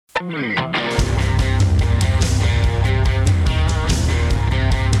Welcome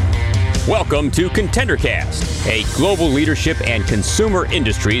to ContenderCast, a global leadership and consumer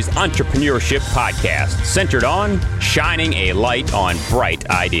industries entrepreneurship podcast centered on shining a light on bright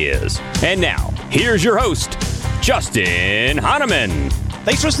ideas. And now, here's your host, Justin Hahnemann.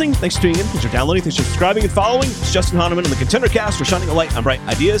 Thanks for listening. Thanks for tuning in. Thanks for downloading. Thanks for subscribing and following. It's Justin Hahnemann on the ContenderCast. We're shining a light on bright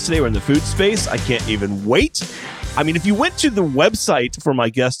ideas. Today we're in the food space. I can't even wait. I mean, if you went to the website for my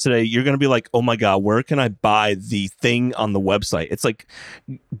guest today, you're going to be like, oh my God, where can I buy the thing on the website? It's like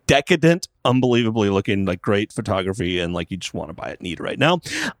decadent, unbelievably looking, like great photography, and like you just want to buy it and eat it right now.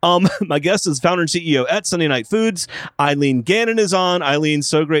 My guest is founder and CEO at Sunday Night Foods. Eileen Gannon is on. Eileen,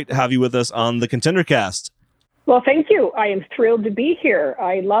 so great to have you with us on the ContenderCast. Well, thank you. I am thrilled to be here.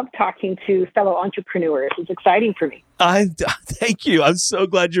 I love talking to fellow entrepreneurs. It's exciting for me. Thank you. I'm so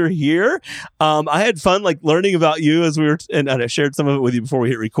glad you're here. I had fun like learning about you as we were, and I shared some of it with you before we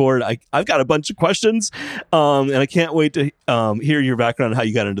hit record. I've got a bunch of questions, and I can't wait to hear your background on how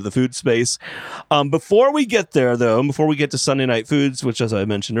you got into the food space. Before we get there, though, before we get to Sunday Night Foods, which, as I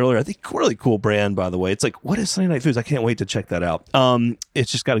mentioned earlier, I think really cool brand, by the way. It's like, what is Sunday Night Foods? I can't wait to check that out.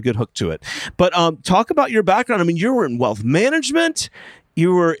 It's just got a good hook to it. But talk about your background. I mean, you were in wealth management.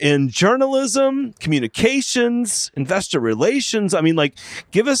 You were in journalism, communications, investor relations. I mean, like,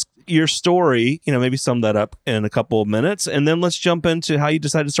 give us your story, maybe sum that up in a couple of minutes, and then let's jump into how you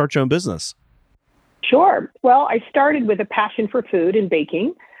decided to start your own business. Sure. Well, I started with a passion for food and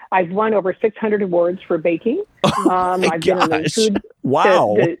baking. I've won over 600 awards for baking. I've been in the food.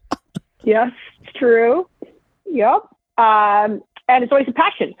 Wow. Yes, it's true. Yep. And it's always a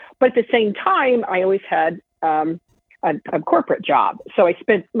passion. But at the same time, I always had a corporate job. So I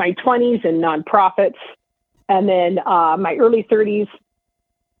spent my 20s in nonprofits. And then my early 30s,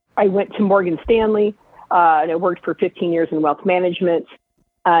 I went to Morgan Stanley. And I worked for 15 years in wealth management.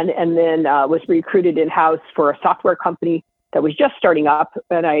 And then was recruited in-house for a software company that was just starting up.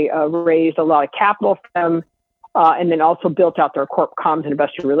 And I raised a lot of capital for them. And then also built out their corp comms and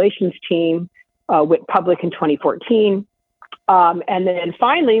investor relations team. Went public in 2014. And then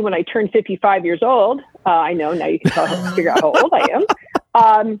finally, when I turned 55 years old, I know now you can figure out how old I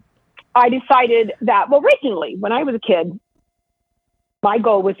am. I decided that, well, originally, when I was a kid, my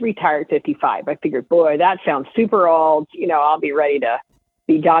goal was retire at 55. I figured, boy, that sounds super old. I'll be ready to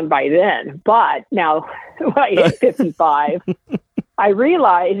be done by then. But now when I hit 55, I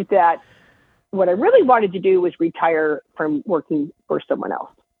realized that what I really wanted to do was retire from working for someone else.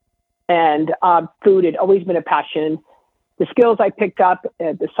 And food had always been a passion. The skills I picked up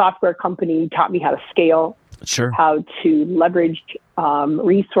at the software company taught me how to scale, how to leverage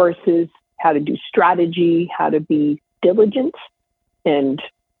resources, how to do strategy, how to be diligent and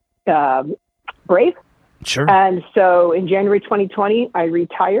brave. Sure. And so in January 2020, I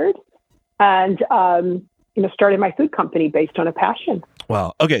retired and started my food company based on a passion.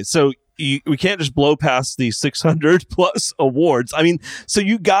 Wow. Okay. So we can't just blow past these 600 plus awards. I mean, so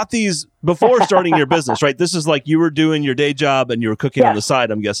you got these before starting your business, right? This is like you were doing your day job and you were cooking on the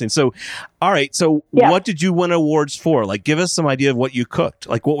side, I'm guessing. So, all right. So what did you win awards for? Like, give us some idea of what you cooked.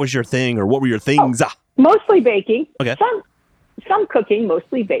 Like, what was your thing or what were your things? Mostly baking. Okay. Some cooking,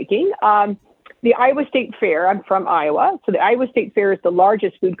 mostly baking. The Iowa State Fair, I'm from Iowa. So the Iowa State Fair is the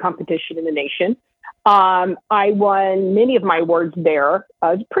largest food competition in the nation. I won many of my awards there.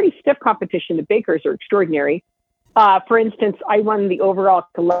 It's a pretty stiff competition. The bakers are extraordinary. For instance, I won the overall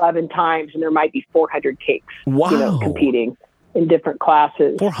 11 times, and there might be 400 cakes competing in different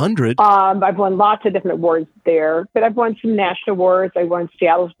classes. 400? I've won lots of different awards there, but I've won some national awards. I won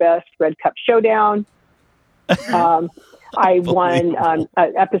Seattle's Best Red Cup Showdown. I won an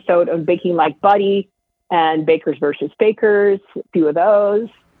episode of Baking Like Buddy and Bakers versus Bakers, a few of those.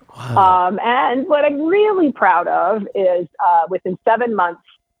 Wow. And what I'm really proud of is within 7 months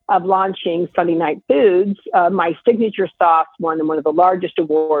of launching Sunday Night Foods, my signature sauce won one of the largest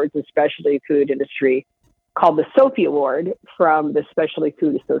awards in the specialty food industry called the Sophie Award from the Specialty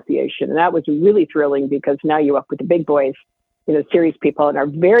Food Association. And that was really thrilling because now you're up with the big boys, serious people. In our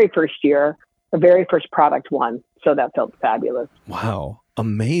very first year, our very first product won. So that felt fabulous. Wow.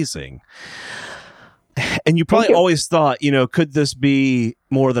 Amazing. And you probably always thought, could this be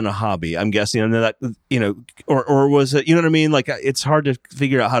more than a hobby? I'm guessing, and that, or was it, you know what I mean? Like, it's hard to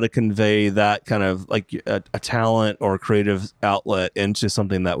figure out how to convey that kind of like a talent or creative outlet into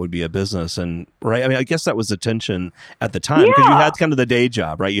something that would be a business. And right. I mean, I guess that was the tension at the time because you had kind of the day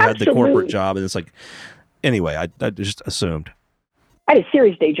job, right? You had the corporate job, and it's like, anyway, I just assumed. I had a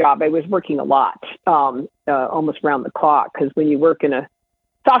serious day job. I was working a lot, almost around the clock, because when you work in a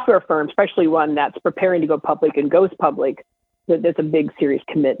software firm, especially one that's preparing to go public and goes public, That's a big, serious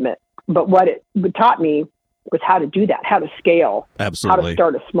commitment. But what it taught me was how to do that, how to scale, Absolutely. how to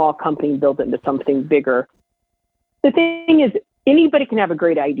start a small company and build it into something bigger. The thing is, anybody can have a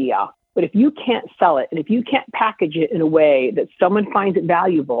great idea, but if you can't sell it and if you can't package it in a way that someone finds it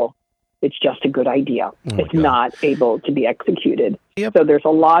valuable, it's just a good idea. It's not able to be executed. Yep. So there's a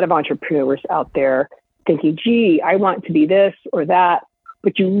lot of entrepreneurs out there thinking, gee, I want to be this or that.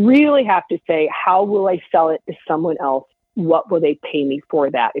 But you really have to say, how will I sell it to someone else? What will they pay me for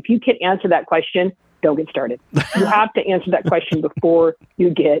that? If you can't answer that question, don't get started. You have to answer that question before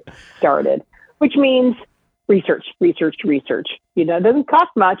you get started, which means research. It doesn't cost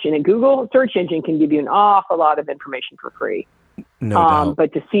much, and a Google search engine can give you an awful lot of information for free. No doubt.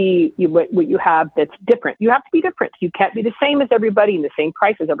 But to see what you have that's different, you have to be different. You can't be the same as everybody and the same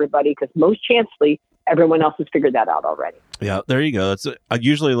price as everybody, because most chancely, everyone else has figured that out already. Yeah, there you go. That's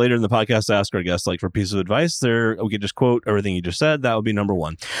usually later in the podcast, I ask our guests for pieces of advice. There, we could just quote everything you just said. That would be number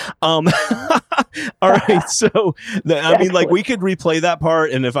one. All right. So, we could replay that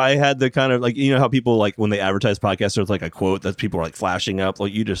part. And if I had the kind of how people when they advertise podcasts, there's a quote that people are flashing up,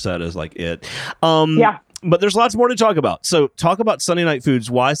 like you just said, is it. Yeah. But there's lots more to talk about. So talk about Sunday Night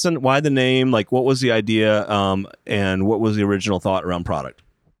Foods. Why the name? What was the idea? And what was the original thought around product?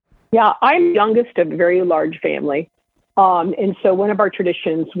 Yeah, I'm youngest of a very large family. And so one of our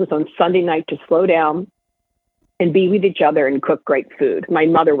traditions was on Sunday night to slow down and be with each other and cook great food. My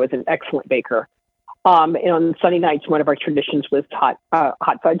mother was an excellent baker. And on Sunday nights, one of our traditions was hot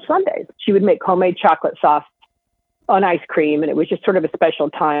fudge sundaes. She would make homemade chocolate sauce on ice cream. And it was just sort of a special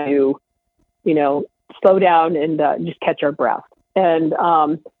time to, slow down and just catch our breath. And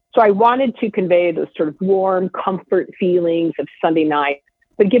so I wanted to convey those sort of warm comfort feelings of Sunday night,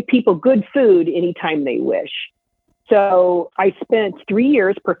 but give people good food anytime they wish. So I spent 3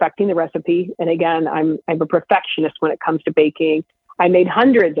 years perfecting the recipe. And again, I'm a perfectionist when it comes to baking. I made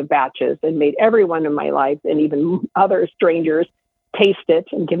hundreds of batches and made everyone in my life and even other strangers taste it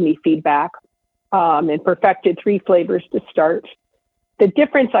and give me feedback, and perfected 3 flavors to start. The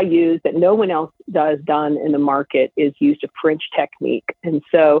difference I use that no one else does done in the market is used a French technique. And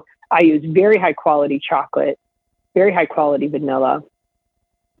so I use very high quality chocolate, very high quality vanilla,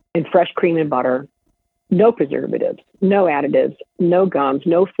 and fresh cream and butter. No preservatives, no additives, no gums,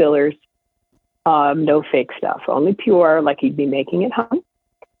 no fillers, no fake stuff, only pure, like you'd be making at home.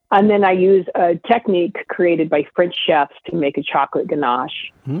 And then I use a technique created by French chefs to make a chocolate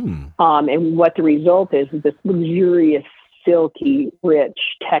ganache. And what the result is this luxurious, silky, rich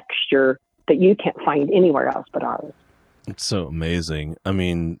texture that you can't find anywhere else but ours. It's so amazing. I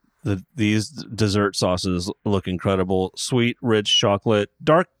mean, these dessert sauces look incredible. Sweet, rich chocolate,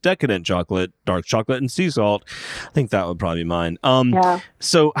 dark, decadent chocolate, dark chocolate, and sea salt. I think that would probably be mine.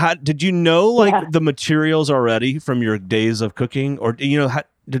 So did you know the materials already from your days of cooking, or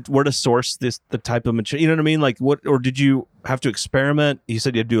where to source the type of material? You know what I mean? Or did you have to experiment? You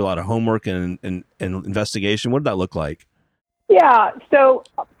said you had to do a lot of homework and investigation. What did that look like? Yeah. So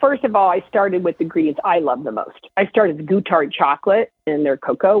first of all, I started with the ingredients I love the most. I started with Goutard chocolate and their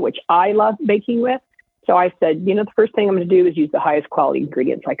cocoa, which I love baking with. So I said, the first thing I'm going to do is use the highest quality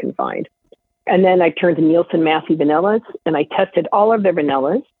ingredients I can find. And then I turned to Nielsen Massey vanillas, and I tested all of their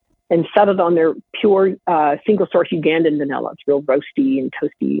vanillas and settled on their pure single source Ugandan vanilla. It's real roasty and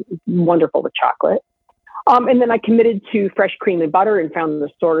toasty, wonderful with chocolate. And then I committed to fresh cream and butter and found the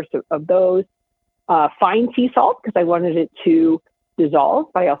source of those. Fine sea salt, because I wanted it to dissolve,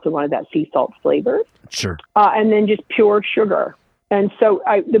 but I also wanted that sea salt flavor. Sure. And then just pure sugar. And so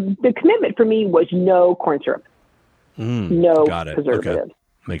the commitment for me was no corn syrup, no preservatives. Okay.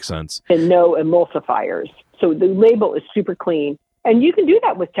 Makes sense. And no emulsifiers. So the label is super clean. And you can do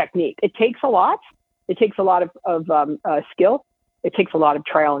that with technique. It takes a lot. It takes a lot of skill. It takes a lot of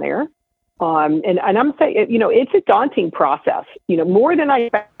trial and error. And I'm saying, it's a daunting process, more than I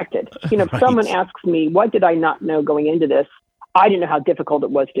expected. If someone asks me, what did I not know going into this? I didn't know how difficult it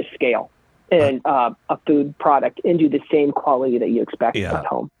was to scale a food product into the same quality that you expect at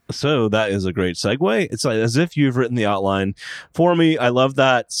home. So that is a great segue. It's as if you've written the outline for me. I love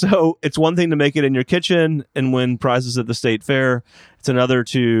that. So it's one thing to make it in your kitchen and win prizes at the state fair. It's another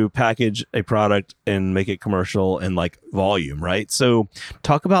to package a product and make it commercial and volume, right? So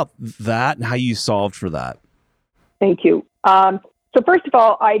talk about that and how you solved for that. Thank you. So first of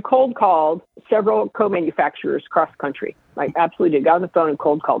all, I cold called several co-manufacturers across the country. I absolutely did. Got on the phone and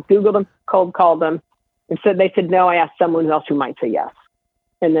cold called, Googled them, cold called them, and they said no. I asked someone else who might say yes.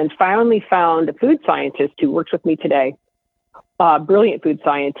 And then finally found a food scientist who works with me today, a brilliant food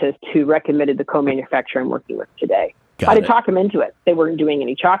scientist who recommended the co-manufacturer I'm working with today. I had to talk them into it. They weren't doing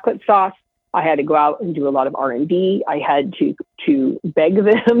any chocolate sauce. I had to go out and do a lot of R&D. I had to beg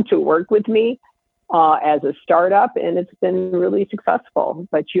them to work with me as a startup, and it's been really successful.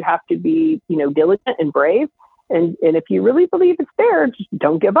 But you have to be, diligent and brave. And if you really believe it's there, just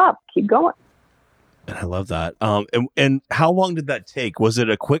don't give up. Keep going. And I love that. And how long did that take? Was it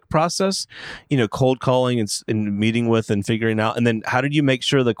a quick process, cold calling and meeting with and figuring out? And then how did you make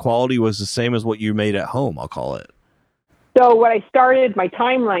sure the quality was the same as what you made at home? I'll call it. So what I started, my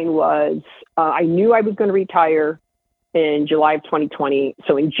timeline was, I knew I was going to retire in July of 2020.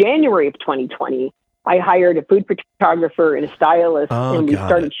 So in January of 2020, I hired a food photographer and a stylist, and we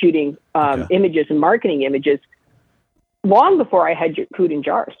started shooting images and marketing images long before I had food in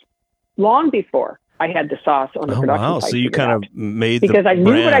jars, long before I had the sauce on the production side. Wow. So you kind of made because I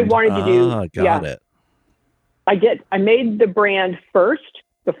knew what I wanted to do. Got it. I did. I made the brand first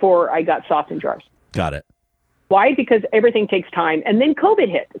before I got sauce in jars. Got it. Why? Because everything takes time. And then COVID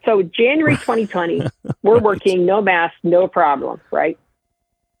hit. So January 2020, we're working, no mask, no problem, right?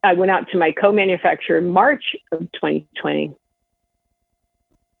 I went out to my co-manufacturer in March of 2020.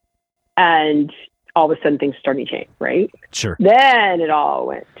 And all of a sudden things started to change, right? Sure. Then it all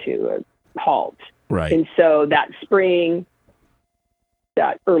went to a halt. Right. And so that spring,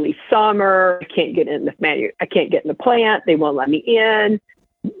 that early summer, I can't get in the plant. They won't let me in.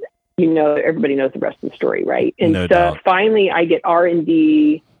 Everybody knows the rest of the story, right? And no doubt. Finally I get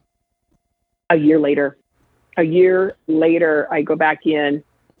R&D a year later. A year later, I go back in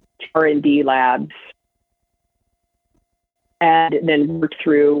to R&D labs and then worked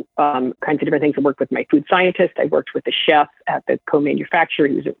through kinds of different things. I worked with my food scientist. I worked with the chef at the co-manufacturer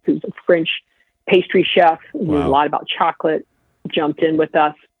who's a French pastry chef, knew a lot about chocolate, jumped in with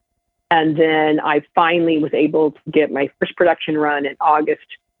us. And then I finally was able to get my first production run in August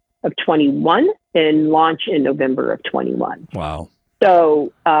of 21 and launch in November of 21. Wow.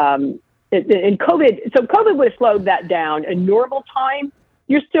 So, in COVID would have slowed that down. A normal time,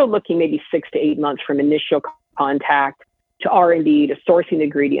 you're still looking maybe 6 to 8 months from initial contact to R&D, to sourcing the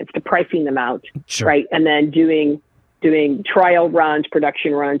ingredients, to pricing them out, sure. Right? And then doing trial runs,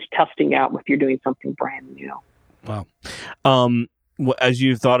 production runs, testing out if you're doing something brand new. Wow. As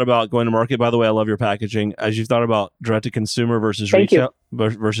you've thought about going to market, by the way, I love your packaging. As you've thought about direct to consumer versus retail,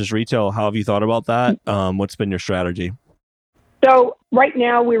 how have you thought about that? What's been your strategy? So right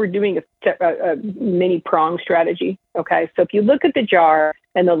now we were doing a mini prong strategy. Okay. So if you look at the jar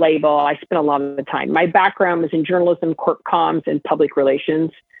and the label, I spent a lot of the time. My background was in journalism, corp comms, and public relations.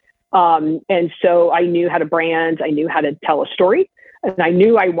 And so I knew how to brand, I knew how to tell a story, and I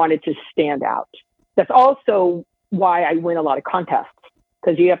knew I wanted to stand out. That's also why I win a lot of contests,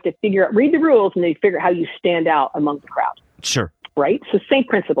 because you have to read the rules and then figure out how you stand out among the crowd. Sure. Right? So same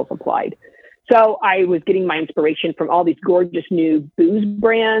principles applied. So I was getting my inspiration from all these gorgeous new booze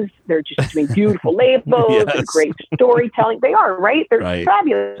brands. They're just doing beautiful labels and great storytelling. They are, right? They're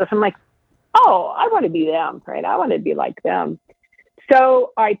fabulous. I'm like, oh, I want to be them, right? I want to be like them.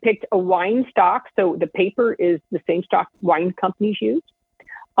 So I picked a wine stock. So the paper is the same stock wine companies use.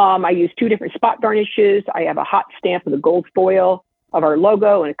 I used 2 different spot garnishes. I have a hot stamp with a gold foil of our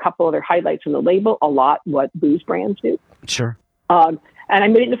logo and a couple other highlights on the label, a lot what booze brands do. Sure. And I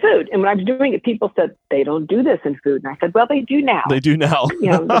made it in food. And when I was doing it, people said, they don't do this in food. And I said, well, they do now. They do now.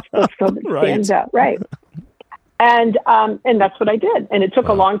 Let's go stand out. Right. And that's what I did. And it took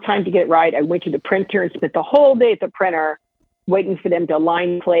a long time to get it right. I went to the printer and spent the whole day at the printer waiting for them to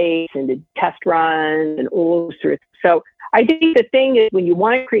line plates and to test runs and all sorts. So I think the thing is, when you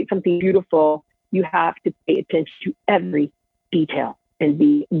want to create something beautiful, you have to pay attention to every detail and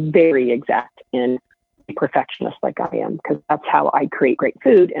be very exact and be perfectionist like I am, because that's how I create great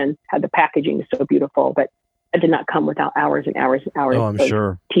food, and how the packaging is so beautiful. But it did not come without hours and hours and hours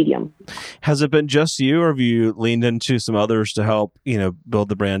of tedium. Has it been just you, or have you leaned into some others to help, build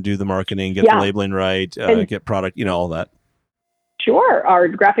the brand, do the marketing, get the labeling right, get product, all that? Sure. Our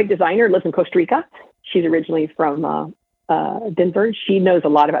graphic designer lives in Costa Rica. She's originally from Denver. She knows a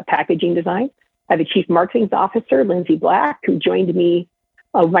lot about packaging design. I have a chief marketing officer, Lindsay Black, who joined me,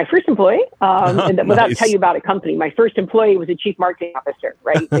 my first employee. And without telling you about a company, my first employee was a chief marketing officer,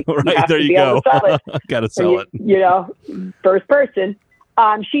 right? Like, right, there you go. Got to sell it. First person.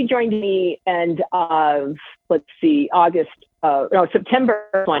 She joined me and September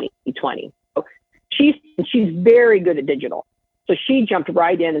 2020. So she's very good at digital. So she jumped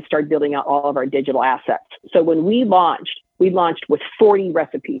right in and started building out all of our digital assets. So when we launched with 40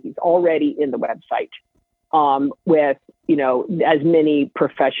 recipes already in the website, with, as many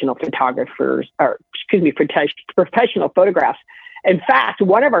professional professional photographs. In fact,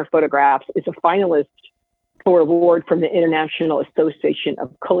 one of our photographs is a finalist for award from the International Association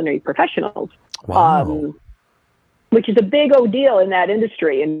of Culinary Professionals. Wow. Which is a big old deal in that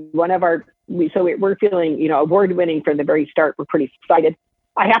industry. And we're feeling, award winning from the very start. We're pretty excited.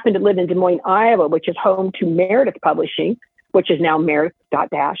 I happen to live in Des Moines, Iowa, which is home to Meredith Publishing, which is now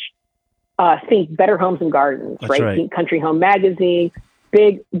Meredith.dash. Think Better Homes and Gardens, right? Think Country Home Magazine,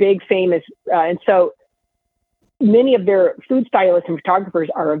 big, famous. And so many of their food stylists and photographers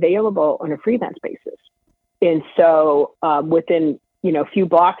are available on a freelance basis. And so within, a few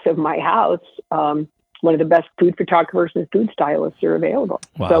blocks of my house, one of the best food photographers and food stylists are available.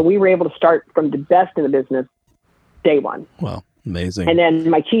 Wow. So we were able to start from the best in the business day one. Wow. Amazing. And then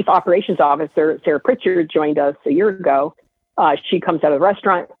my chief operations officer, Sarah Pritchard, joined us a year ago. She comes out of the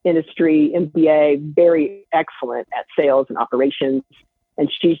restaurant industry, MBA, very excellent at sales and operations.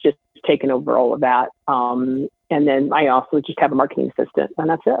 And she's just taken over all of that. And then I also just have a marketing assistant, and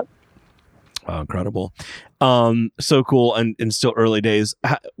that's it. Oh, incredible. So cool. And still early days.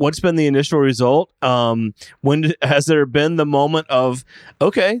 What's been the initial result? Has there been the moment of,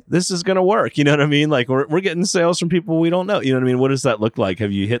 okay, this is going to work? You know what I mean? Like we're getting sales from people we don't know. You know what I mean? What does that look like?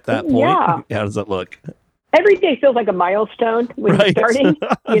 Have you hit that point? Yeah. How does that look? Every day feels like a milestone when you're starting.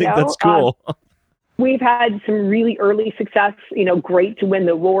 I think that's cool. We've had some really early success, great to win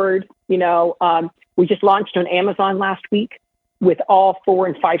the award. We just launched on Amazon last week with all 4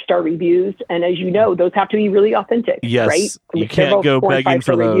 and 5 star reviews. And as you know, those have to be really authentic, yes, right? You can't go begging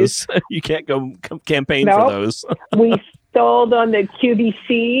for those. You can't go campaign for those. We sold on the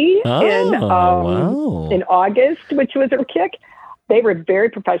QVC in August, which was our kick. They were very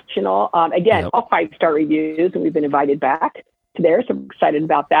professional. Again, all 5 star reviews, and we've been invited back to there. So I'm excited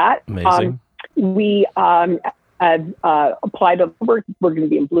about that. Amazing. We have applied. We're going to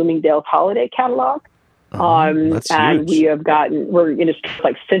be in Bloomingdale's holiday catalog. That's and huge. we're in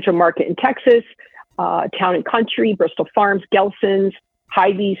like Central Market in Texas, Town and Country, Bristol Farms, Gelson's,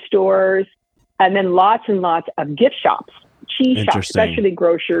 Hy-Vee stores, and then lots and lots of gift shops, cheese shops, specialty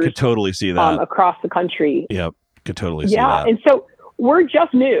grocers. Could totally see that across the country. Yep, could totally see that. And so we're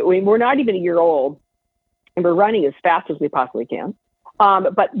just new. I mean, we're not even a year old, and we're running as fast as we possibly can.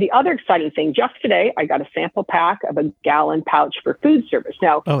 But the other exciting thing, just today, I got a sample pack of a gallon pouch for food service.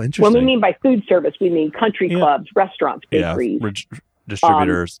 Now, when we mean by food service, we mean country clubs, restaurants, bakeries,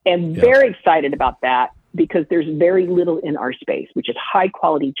 distributors. And very excited about that because there's very little in our space, which is high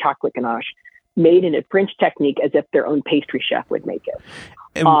quality chocolate ganache made in a French technique as if their own pastry chef would make it.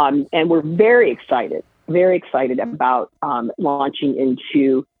 And we're very excited about launching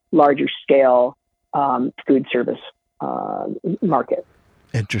into larger scale food service market.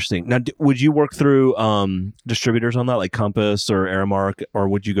 Interesting. Now, would you work through distributors on that, like Compass or Aramark, or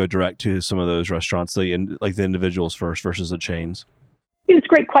would you go direct to some of those restaurants, like the individuals first versus the chains? It's a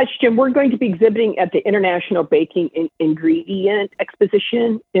great question. We're going to be exhibiting at the International Baking Ingredient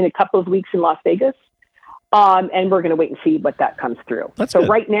Exposition in a couple of weeks in Las Vegas, and we're going to wait and see what that comes through. That's so good.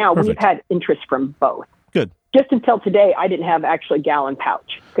 Right now, Perfect. We've had interest from both. Good. Just until today, I didn't have actually a gallon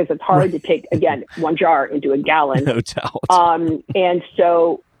pouch because it's hard to take, again, one jar into a gallon. No doubt. And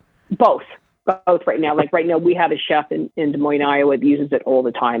so both right now. Like right now, we have a chef in Des Moines, Iowa that uses it all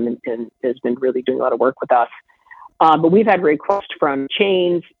the time and has been really doing a lot of work with us. But we've had requests from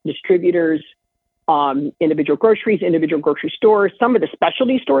chains, distributors, individual groceries, individual grocery stores. Some of the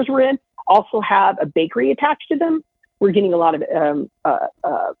specialty stores we're in also have a bakery attached to them. We're getting a lot of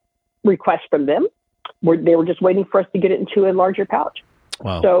requests from them. They were just waiting for us to get it into a larger pouch.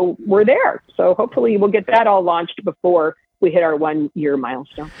 Wow. So we're there. So hopefully we'll get that all launched before we hit our 1 year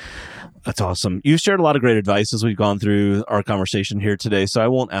milestone. That's awesome. You've shared a lot of great advice as we've gone through our conversation here today. So I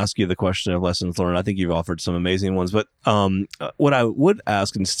won't ask you the question of lessons learned. I think you've offered some amazing ones. But what I would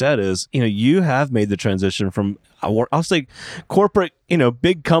ask instead is, you have made the transition from, I'll say, corporate,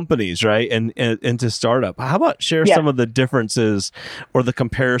 big companies, right, and into startup. How about share some of the differences or the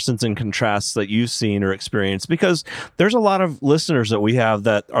comparisons and contrasts that you've seen or experienced? Because there's a lot of listeners that we have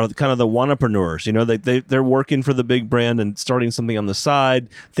that are kind of the wantrepreneurs. They're working for the big brand and starting something on the side,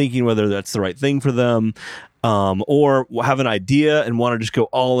 thinking whether that's the right thing for them, or have an idea and want to just go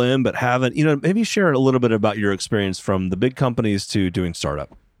all in, but haven't. Maybe share a little bit about your experience from the big companies to doing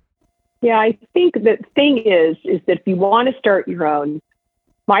startup. Yeah, I think the thing is that if you want to start your own,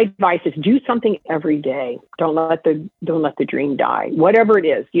 my advice is do something every day. Don't let the dream die. Whatever it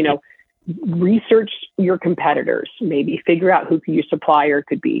is, research your competitors. Maybe figure out who your supplier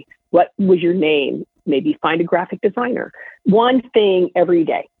could be. What was your name? Maybe find a graphic designer. One thing every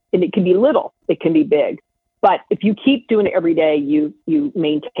day, and it can be little, it can be big. But if you keep doing it every day, you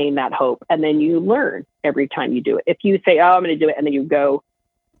maintain that hope, and then you learn every time you do it. If you say, "Oh, I'm going to do it," and then you go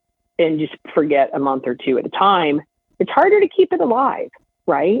and just forget a month or two at a time, it's harder to keep it alive,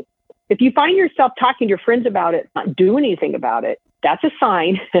 right? If you find yourself talking to your friends about it, not doing anything about it, that's a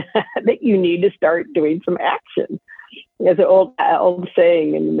sign that you need to start doing some action. There's an old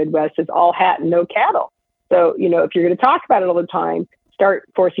saying in the Midwest is all hat and no cattle. So, if you're going to talk about it all the time, start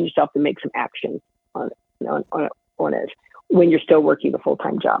forcing yourself to make some action on it when you're still working a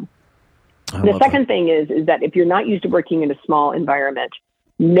full-time job. The second thing is that if you're not used to working in a small environment,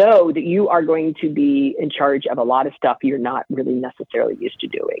 know that you are going to be in charge of a lot of stuff you're not really necessarily used to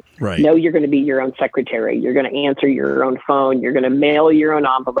doing. Right. Know you're going to be your own secretary. You're going to answer your own phone. You're going to mail your own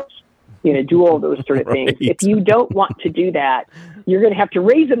envelopes. Do all those sort of things. Right. If you don't want to do that, you're going to have to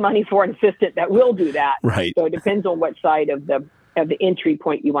raise the money for an assistant that will do that. Right. So it depends on what side of the entry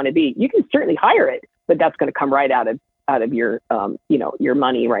point you want to be. You can certainly hire it, but that's going to come right out of your your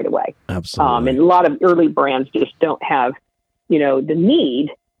money right away. Absolutely. And a lot of early brands just don't have the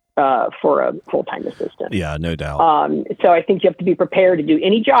need for a full-time assistant. Yeah, no doubt. So I think you have to be prepared to do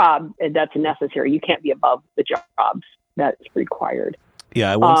any job that's necessary. You can't be above the jobs that's required.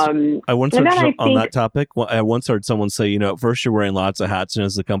 Yeah, I once heard on that topic. I once heard someone say, at first you're wearing lots of hats, and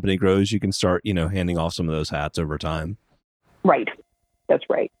as the company grows, you can start, handing off some of those hats over time. Right. That's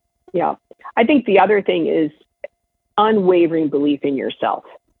right. Yeah. I think the other thing is unwavering belief in yourself.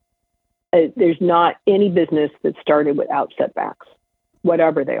 There's not any business that started without setbacks,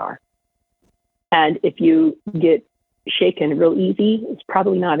 whatever they are. And if you get shaken real easy, it's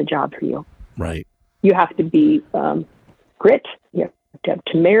probably not a job for you. Right. You have to be grit. You have to have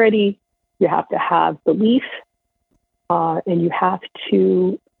temerity. You have to have belief. And you have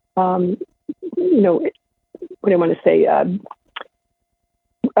to, what do I want to say? I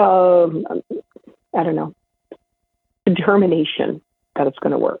don't know. Determination that it's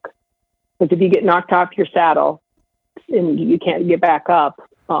going to work. Because if you get knocked off your saddle and you can't get back up,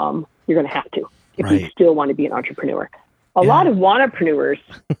 you're going to have to if you still want to be an entrepreneur. A lot of wannapreneurs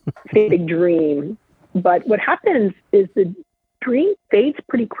big dream, but what happens is the dream fades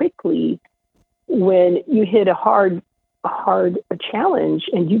pretty quickly when you hit a hard challenge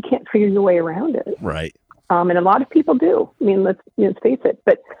and you can't figure your way around it. Right. And a lot of people do. I mean, let's face it.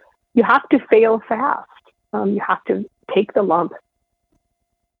 But you have to fail fast. You have to take the lump,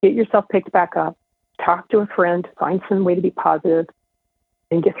 get yourself picked back up, talk to a friend, find some way to be positive,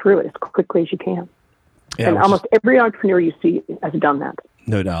 and get through it as quickly as you can. Yeah, and almost every entrepreneur you see has done that.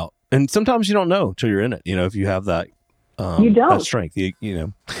 No doubt. And sometimes you don't know until you're in it. If you have that, you don't. That strength.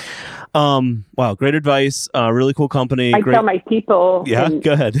 Wow, great advice. Really cool company. Tell my people. Yeah,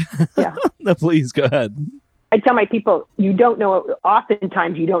 go ahead. Yeah, no, please go ahead. I tell my people,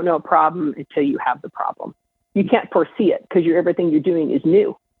 oftentimes you don't know a problem until you have the problem. You can't foresee it because everything you're doing is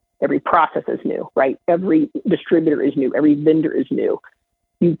new. Every process is new, right? Every distributor is new. Every vendor is new.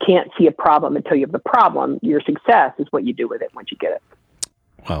 You can't see a problem until you have the problem. Your success is what you do with it once you get it.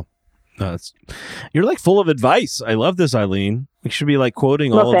 Wow. You're like full of advice. I love this, Eileen. We should be like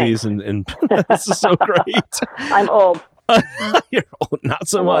quoting all of these and this is so great. I'm old. You're old, not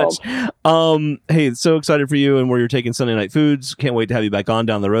so much. Hey, so excited for you and where you're taking Sunday Night Foods. Can't wait to have you back on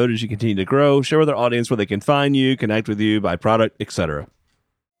down the road as you continue to grow. Share with our audience where they can find you, connect with you, buy product, etc.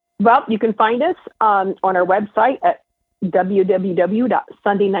 Well, you can find us on our website at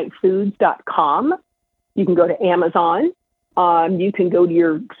www.sundaynightfoods.com. You can go to Amazon. You can go to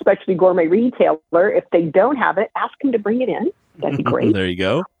your specialty gourmet retailer. If they don't have it, ask them to bring it in. That'd be great. There you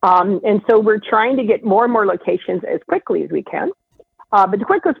go. And so we're trying to get more and more locations as quickly as we can. But the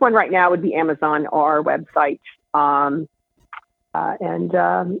quickest one right now would be Amazon or our website.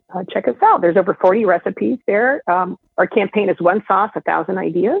 Check us out. There's over 40 recipes there. Our campaign is one sauce, 1,000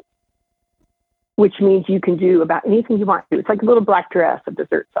 ideas, which means you can do about anything you want to. It's like a little black dress of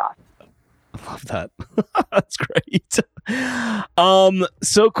dessert sauce. I love that. That's great.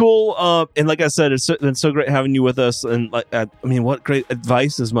 So cool. And like I said, it's been so great having you with us. And what great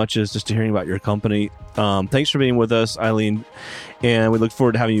advice as much as just hearing about your company. Thanks for being with us, Eileen. And we look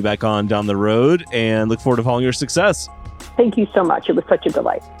forward to having you back on down the road and look forward to following your success. Thank you so much. It was such a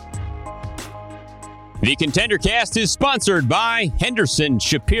delight. The ContenderCast is sponsored by Henderson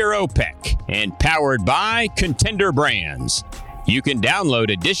Shapiro Peck and powered by Contender Brands. You can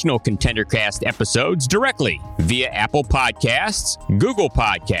download additional ContenderCast episodes directly via Apple Podcasts, Google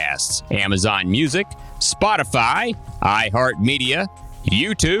Podcasts, Amazon Music, Spotify, iHeartMedia,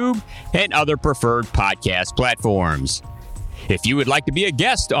 YouTube, and other preferred podcast platforms. If you would like to be a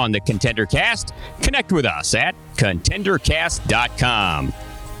guest on the ContenderCast, connect with us at contendercast.com.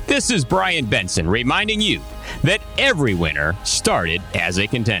 This is Brian Benson reminding you that every winner started as a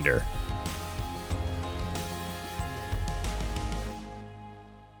contender.